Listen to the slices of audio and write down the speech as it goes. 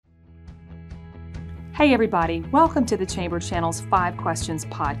Hey everybody, welcome to the Chamber Channel's 5 Questions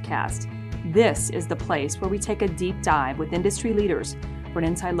podcast. This is the place where we take a deep dive with industry leaders for an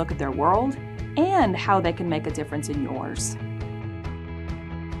inside look at their world and how they can make a difference in yours.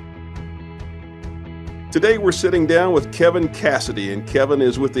 Today we're sitting down with Kevin Cassidy, and Kevin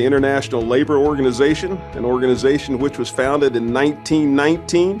is with the International Labor Organization, an organization which was founded in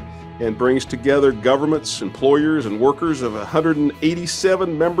 1919 and brings together governments, employers, and workers of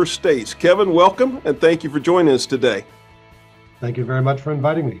 187 member states. Kevin, welcome, and thank you for joining us today. Thank you very much for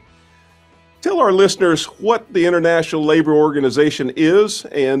inviting me. Tell our listeners what the International Labor Organization is,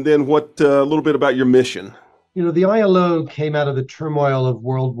 and then a little bit about your mission. You know, the ILO came out of the turmoil of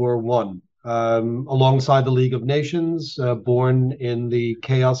World War I, alongside the League of Nations, born in the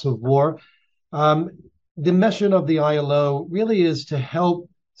chaos of war. The mission of the ILO really is to help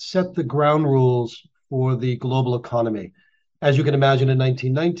set the ground rules for the global economy. As you can imagine, in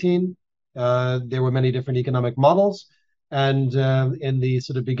 1919, there were many different economic models. And in the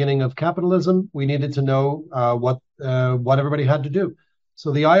sort of beginning of capitalism, we needed to know what everybody had to do.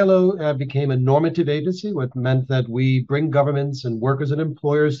 So the ILO became a normative agency, which meant that we bring governments and workers and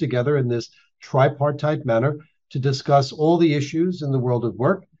employers together in this tripartite manner to discuss all the issues in the world of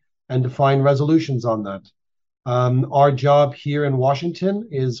work and to find resolutions on that. Our job here in Washington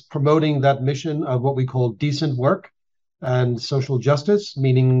is promoting that mission of what we call decent work and social justice,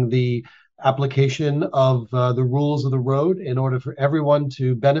 meaning the application of the rules of the road in order for everyone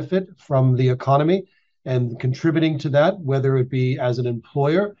to benefit from the economy and contributing to that, whether it be as an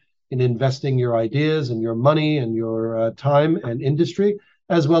employer in investing your ideas and your money and your time and industry,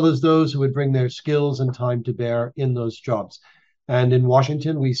 as well as those who would bring their skills and time to bear in those jobs. And in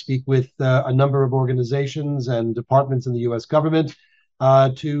Washington, we speak with a number of organizations and departments in the U.S. government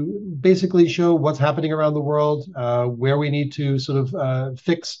to basically show what's happening around the world, where we need to sort of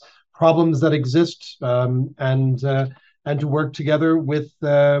fix problems that exist, and to work together with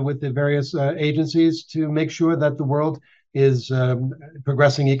the various agencies to make sure that the world is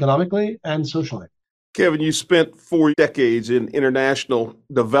progressing economically and socially. Kevin, you spent 4 decades in international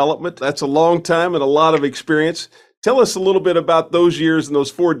development. That's a long time and a lot of experience. Tell us a little bit about those years and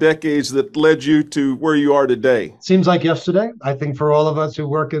those 4 decades that led you to where you are today. Seems like yesterday. I think for all of us who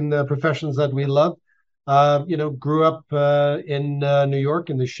work in the professions that we love, grew up in New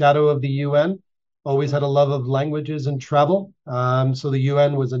York in the shadow of the UN, always had a love of languages and travel. So the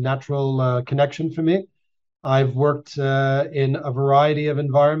UN was a natural connection for me. I've worked in a variety of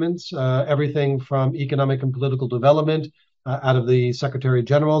environments, everything from economic and political development, out of the Secretary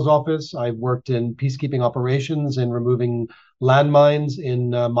General's office. I've worked in peacekeeping operations and removing landmines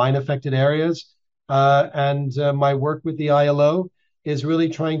in mine-affected areas. And my work with the ILO is really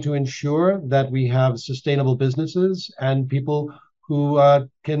trying to ensure that we have sustainable businesses and people who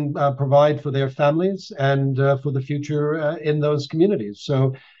can provide for their families and for the future in those communities.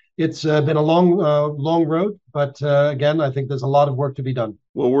 So it's been a long road, but again, I think there's a lot of work to be done.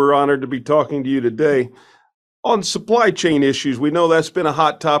 Well, we're honored to be talking to you today. On supply chain issues, we know that's been a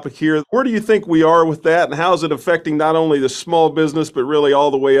hot topic here. Where do you think we are with that, and how is it affecting not only the small business, but really all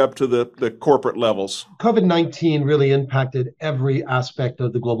the way up to the corporate levels? COVID-19 really impacted every aspect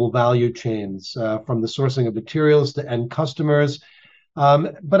of the global value chains, from the sourcing of materials to end customers.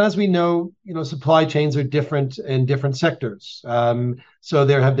 But as we know, supply chains are different in different sectors. So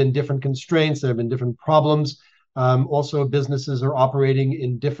there have been different constraints, there have been different problems. Also, businesses are operating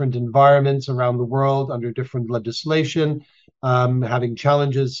in different environments around the world under different legislation, having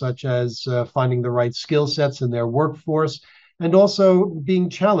challenges such as finding the right skill sets in their workforce, and also being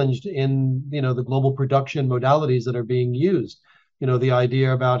challenged in the global production modalities that are being used. The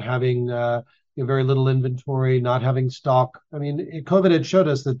idea about having very little inventory, not having stock. I mean, COVID had showed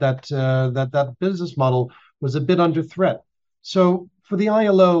us that business model was a bit under threat. So for the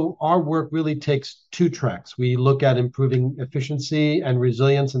ILO, our work really takes 2 tracks. We look at improving efficiency and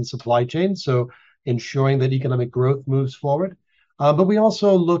resilience in supply chains, so ensuring that economic growth moves forward. But we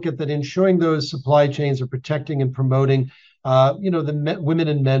also look at that ensuring those supply chains are protecting and promoting, the women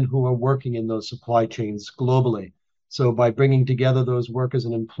and men who are working in those supply chains globally. So by bringing together those workers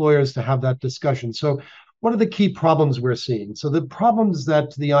and employers to have that discussion. So what are the key problems we're seeing? So the problems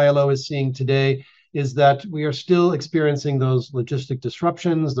that the ILO is seeing today is that we are still experiencing those logistic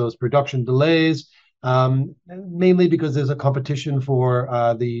disruptions, those production delays, mainly because there's a competition for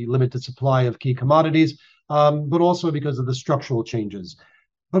the limited supply of key commodities, but also because of the structural changes.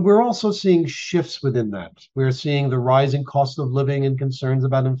 But we're also seeing shifts within that. We're seeing the rising cost of living and concerns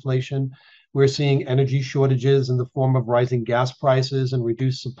about inflation. We're seeing energy shortages in the form of rising gas prices and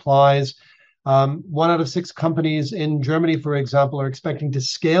reduced supplies. One out of six companies in Germany, for example, are expecting to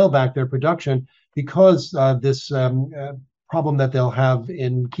scale back their production because this problem that they'll have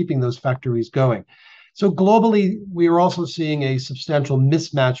in keeping those factories going. So globally, we are also seeing a substantial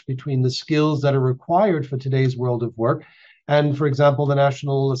mismatch between the skills that are required for today's world of work. And for example, the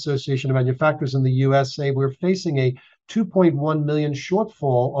National Association of Manufacturers in the US say we're facing a 2.1 million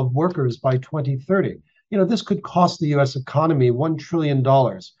shortfall of workers by 2030. This could cost the US economy $1 trillion.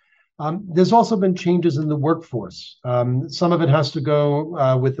 There's also been changes in the workforce. Some of it has to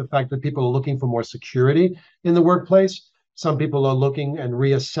go with the fact that people are looking for more security in the workplace. Some people are looking and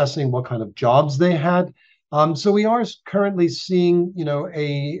reassessing what kind of jobs they had. So we are currently seeing,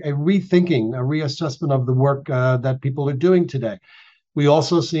 a rethinking, a reassessment of the work that people are doing today. We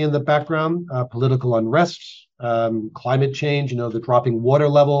also see in the background political unrest, climate change, the dropping water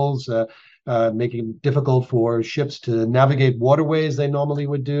levels, making it difficult for ships to navigate waterways they normally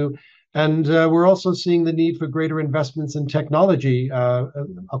would do. And we're also seeing the need for greater investments in technology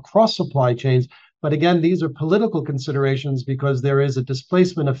across supply chains. But again, these are political considerations because there is a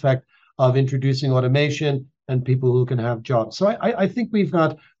displacement effect of introducing automation and people who can have jobs. So I think we've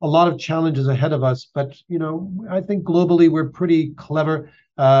got a lot of challenges ahead of us. But, I think globally we're pretty clever,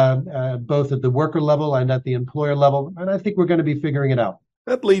 both at the worker level and at the employer level. And I think we're going to be figuring it out.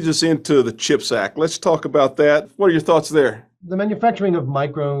 That leads us into the CHIPS Act. Let's talk about that. What are your thoughts there? The manufacturing of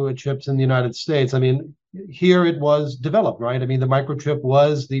microchips in the United States, here it was developed, right? The microchip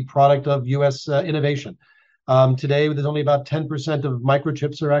was the product of US innovation. Today, there's only about 10% of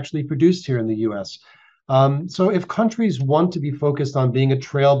microchips are actually produced here in the US. So if countries want to be focused on being a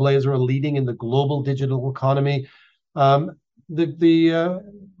trailblazer or leading in the global digital economy, the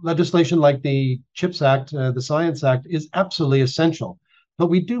legislation like the CHIPS Act, the Science Act, is absolutely essential. But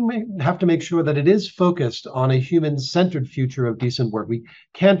we do have to make sure that it is focused on a human-centered future of decent work. We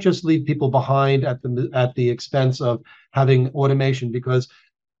can't just leave people behind at the expense of having automation, because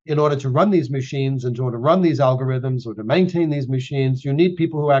in order to run these machines and in order to run these algorithms or to maintain these machines, you need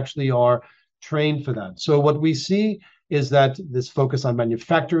people who actually are trained for that. So what we see is that this focus on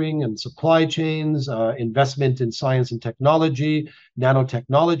manufacturing and supply chains, investment in science and technology,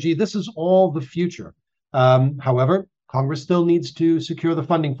 nanotechnology, this is all the future. However, Congress still needs to secure the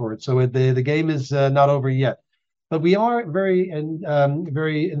funding for it. So the game is not over yet. But we are very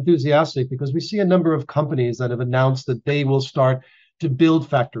enthusiastic because we see a number of companies that have announced that they will start to build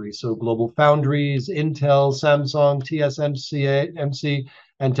factories. So Global Foundries, Intel, Samsung, TSMC,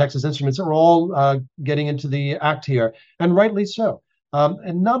 and Texas Instruments are all getting into the act here, and rightly so.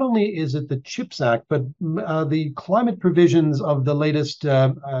 And not only is it the CHIPS Act, but the climate provisions of the latest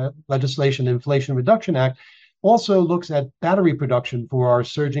legislation, Inflation Reduction Act, also looks at battery production for our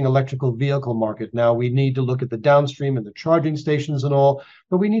surging electrical vehicle market. Now, we need to look at the downstream and the charging stations and all,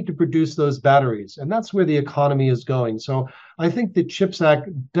 but we need to produce those batteries. And that's where the economy is going. So I think the CHIPS Act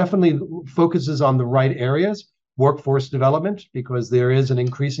definitely focuses on the right areas. Workforce development, because there is an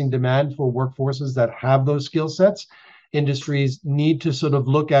increasing demand for workforces that have those skill sets. Industries need to sort of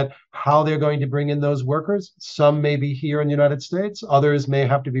look at how they're going to bring in those workers. Some may be here in the United States, others may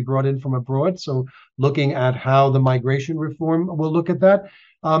have to be brought in from abroad. So looking at how the migration reform will look at that.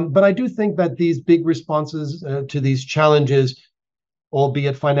 But I do think that these big responses to these challenges,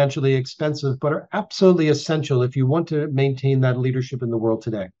 albeit financially expensive, but are absolutely essential if you want to maintain that leadership in the world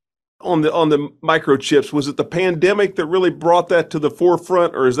today. On the microchips, was it the pandemic that really brought that to the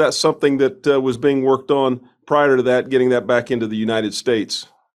forefront, or is that something that was being worked on prior to that, getting that back into the United States?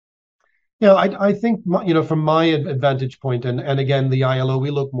 Yeah, I think, from my vantage point, and again, the ILO,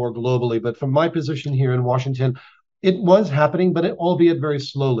 we look more globally, but from my position here in Washington, it was happening, but albeit very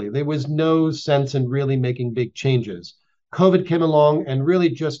slowly. There was no sense in really making big changes. COVID came along and really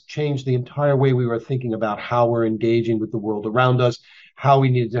just changed the entire way we were thinking about how we're engaging with the world around us, how we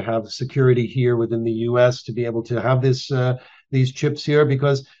needed to have security here within the US to be able to have these chips here,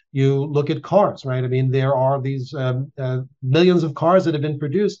 because you look at cars, right? There are these millions of cars that have been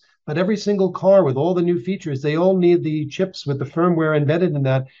produced, but every single car with all the new features, they all need the chips with the firmware embedded in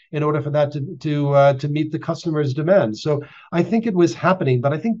that in order for that to meet the customer's demands. So I think it was happening,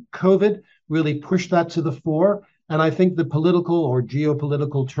 but I think COVID really pushed that to the fore. And I think the political or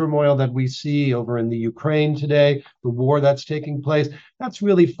geopolitical turmoil that we see over in the Ukraine today, the war that's taking place, that's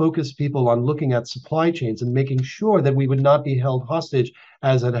really focused people on looking at supply chains and making sure that we would not be held hostage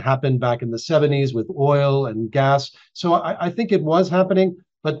as it happened back in the 70s with oil and gas. So I think it was happening,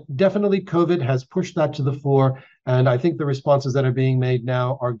 but definitely COVID has pushed that to the fore. And I think the responses that are being made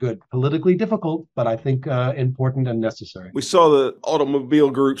now are good. Politically difficult, but I think important and necessary. We saw the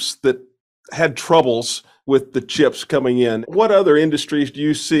automobile groups that had troubles with the chips coming in. What other industries do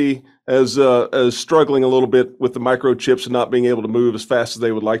you see as struggling a little bit with the microchips and not being able to move as fast as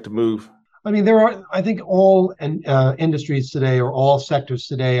they would like to move? I mean, I think all industries today or all sectors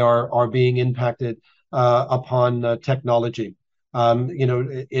today are being impacted upon technology.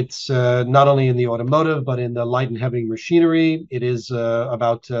 It's not only in the automotive, but in the light and heavy machinery. It is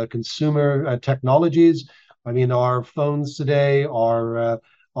about consumer technologies. I mean, our phones today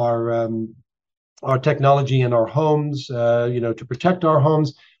our technology in our homes, to protect our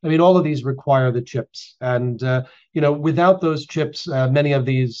homes. I mean, all of these require the chips, and without those chips, many of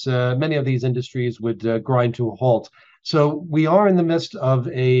these industries would grind to a halt. So we are in the midst of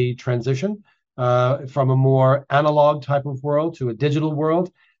a transition from a more analog type of world to a digital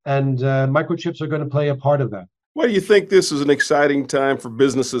world, and microchips are going to play a part of that. Why do you think this is an exciting time for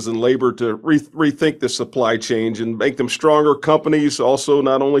businesses and labor to rethink the supply chain and make them stronger companies, also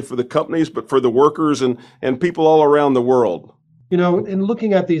not only for the companies, but for the workers and people all around the world? In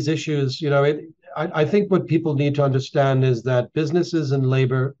looking at these issues, I think what people need to understand is that businesses and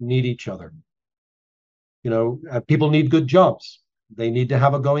labor need each other. People need good jobs. They need to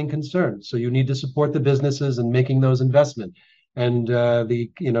have a going concern. So you need to support the businesses in making those investments. And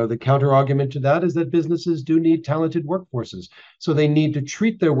the counter argument to that is that businesses do need talented workforces. So they need to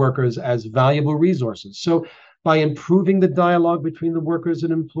treat their workers as valuable resources. So by improving the dialogue between the workers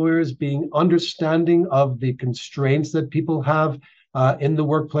and employers, being understanding of the constraints that people have in the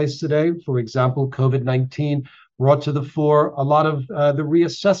workplace today, for example, COVID-19 brought to the fore a lot of the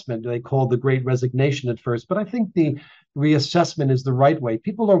reassessment they called the Great Resignation at first. But I think the reassessment is the right way.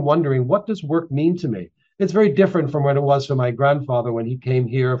 People are wondering, what does work mean to me? It's very different from what it was for my grandfather when he came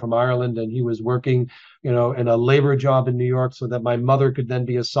here from Ireland and he was working, in a labor job in New York so that my mother could then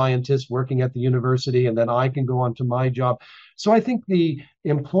be a scientist working at the university and then I can go on to my job. So I think the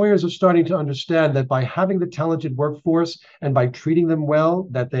employers are starting to understand that by having the talented workforce and by treating them well,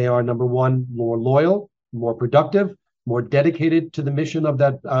 that they are, number one, more loyal, more productive, more dedicated to the mission of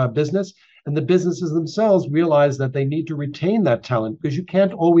that business. And the businesses themselves realize that they need to retain that talent because you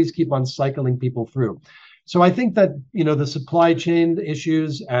can't always keep on cycling people through. So I think that, the supply chain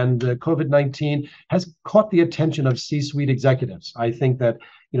issues and COVID-19 has caught the attention of C-suite executives. I think that,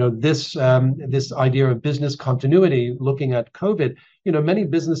 this idea of business continuity, looking at COVID, many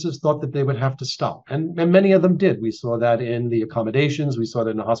businesses thought that they would have to stop. And many of them did. We saw that in the accommodations. We saw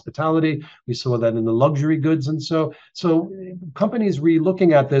that in the hospitality. We saw that in the luxury goods. And so companies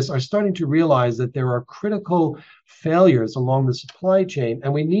re-looking at this are starting to realize that there are critical failures along the supply chain,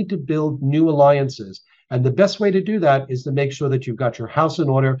 and we need to build new alliances. And the best way to do that is to make sure that you've got your house in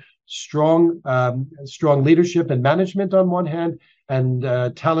order, strong leadership and management on one hand, and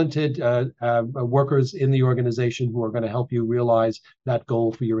talented workers in the organization who are going to help you realize that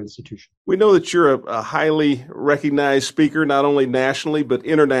goal for your institution. We know that you're a highly recognized speaker, not only nationally, but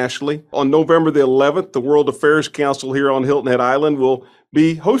internationally. On November the 11th, the World Affairs Council here on Hilton Head Island will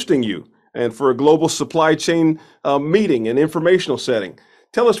be hosting you and for a global supply chain meeting and informational setting.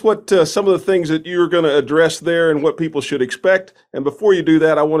 Tell us what some of the things that you're going to address there and what people should expect. And before you do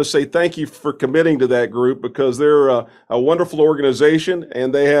that, I want to say thank you for committing to that group because they're a wonderful organization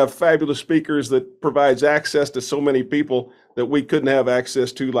and they have fabulous speakers that provides access to so many people that we couldn't have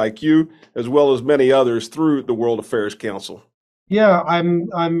access to, like you, as well as many others through the World Affairs Council. Yeah, I'm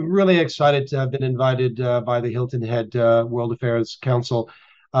really excited to have been invited by the Hilton Head World Affairs Council.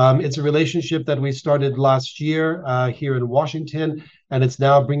 It's a relationship that we started last year here in Washington, and it's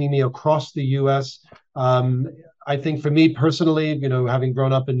now bringing me across the U.S. I think for me personally, having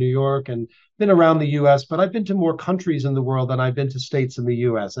grown up in New York and been around the U.S., but I've been to more countries in the world than I've been to states in the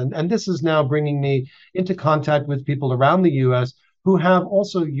U.S. And this is now bringing me into contact with people around the U.S. who have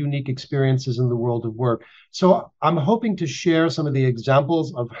also unique experiences in the world of work. So I'm hoping to share some of the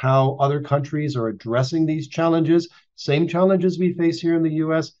examples of how other countries are addressing these challenges, same challenges we face here in the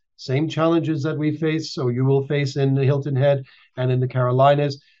U.S., same challenges that we face, so you will face in Hilton Head and in the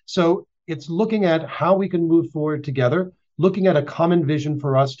Carolinas. So it's looking at how we can move forward together, looking at a common vision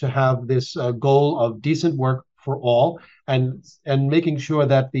for us to have this goal of decent work for all, and making sure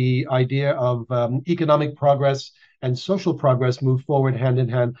that the idea of economic progress and social progress move forward hand in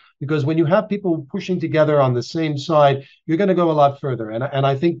hand. Because when you have people pushing together on the same side, you're going to go a lot further. And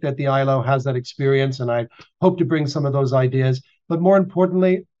I think that the ILO has that experience, and I hope to bring some of those ideas. But more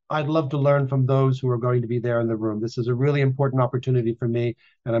importantly, I'd love to learn from those who are going to be there in the room. This is a really important opportunity for me,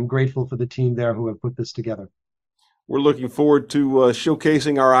 and I'm grateful for the team there who have put this together. We're looking forward to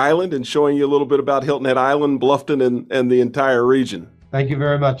showcasing our island and showing you a little bit about Hilton Head Island, Bluffton, and the entire region. Thank you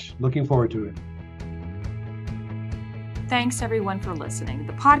very much. Looking forward to it. Thanks everyone for listening.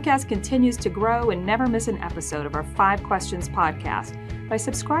 The podcast continues to grow and never miss an episode of our 5 Questions podcast. by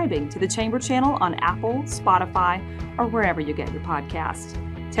subscribing to the Chamber Channel on Apple, Spotify, or wherever you get your podcasts.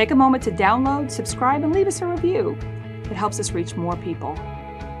 Take a moment to download, subscribe, and leave us a review. It helps us reach more people.